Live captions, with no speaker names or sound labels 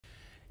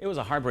It was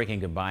a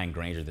heartbreaking goodbye in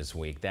Granger this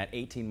week. That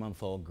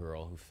 18-month-old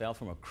girl who fell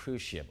from a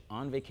cruise ship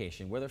on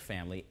vacation with her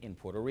family in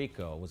Puerto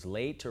Rico was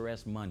laid to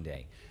rest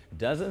Monday.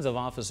 Dozens of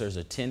officers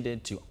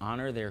attended to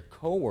honor their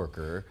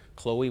co-worker,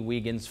 Chloe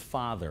Weigand's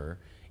father,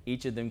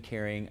 each of them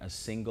carrying a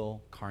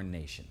single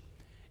carnation,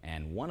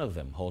 and one of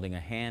them holding a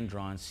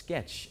hand-drawn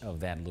sketch of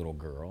that little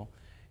girl.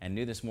 And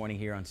new this morning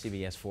here on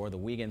CBS 4, the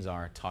Weigands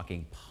are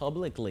talking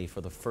publicly for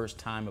the first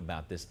time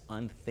about this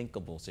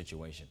unthinkable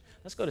situation.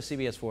 Let's go to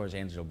CBS 4's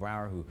Angela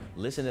Brower, who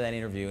listened to that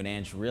interview, and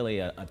Ange, really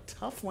a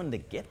tough one to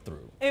get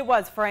through. It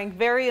was, Frank,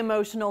 very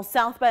emotional.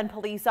 South Bend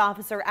police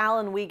officer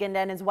Alan Weigand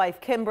and his wife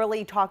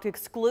Kimberly talked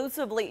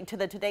exclusively to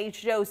the Today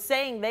Show,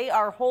 saying they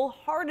are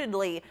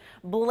wholeheartedly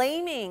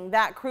blaming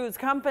that cruise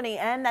company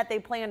and that they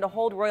plan to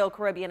hold Royal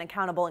Caribbean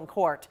accountable in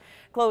court.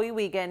 Chloe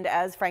Weigand,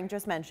 as Frank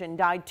just mentioned,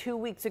 died 2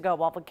 weeks ago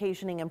while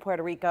vacationing in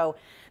Puerto Rico.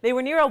 They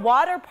were near a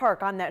water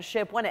park on that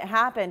ship when it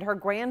happened. Her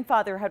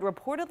grandfather had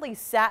reportedly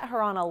sat her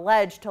on a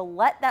ledge to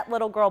let that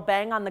little girl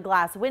bang on the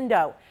glass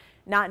window,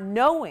 not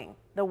knowing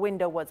the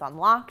window was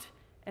unlocked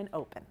and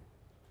open.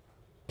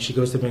 She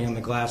goes to bang on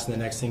the glass, and the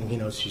next thing he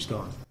knows, she's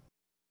gone.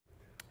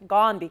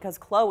 Gone because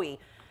Chloe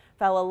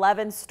fell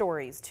 11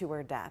 stories to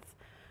her death.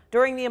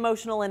 During the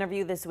emotional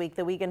interview this week,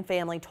 the Weigand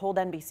family told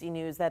NBC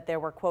News that there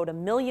were, quote, a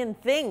million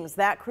things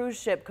that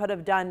cruise ship could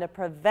have done to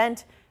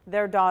prevent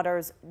their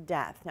daughter's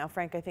death. Now,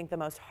 Frank, I think the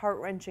most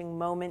heart-wrenching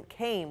moment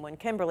came when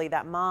Kimberly,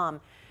 that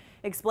mom,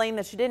 explained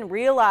that she didn't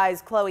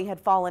realize Chloe had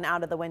fallen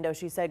out of the window.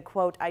 She said,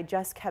 quote, I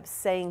just kept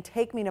saying,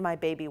 take me to my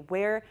baby.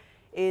 Where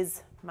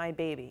is my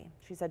baby?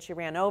 She said she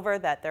ran over,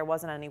 that there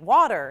wasn't any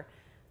water,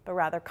 but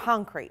rather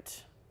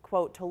concrete.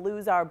 Quote, to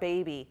lose our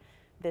baby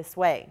this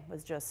way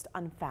was just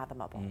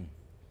unfathomable.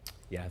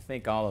 Yeah, I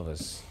think all of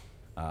us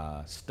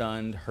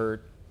stunned,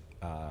 hurt.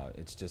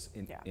 It's just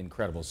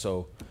incredible.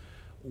 So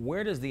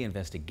where does the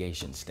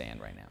investigation stand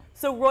right now?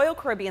 So Royal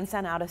Caribbean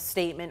sent out a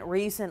statement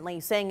recently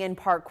saying in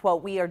part,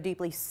 quote, we are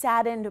deeply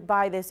saddened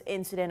by this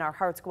incident. Our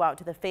hearts go out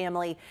to the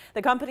family.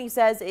 The company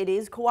says it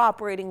is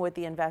cooperating with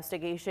the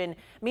investigation.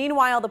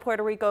 Meanwhile, the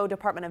Puerto Rico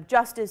Department of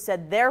Justice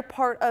said their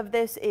part of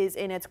this is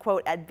in its,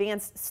 quote,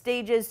 advanced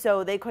stages,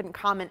 so they couldn't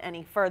comment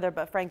any further.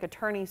 But Frank,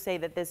 attorneys say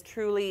that this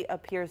truly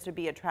appears to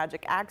be a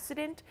tragic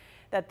accident,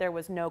 that there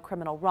was no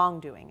criminal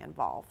wrongdoing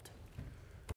involved.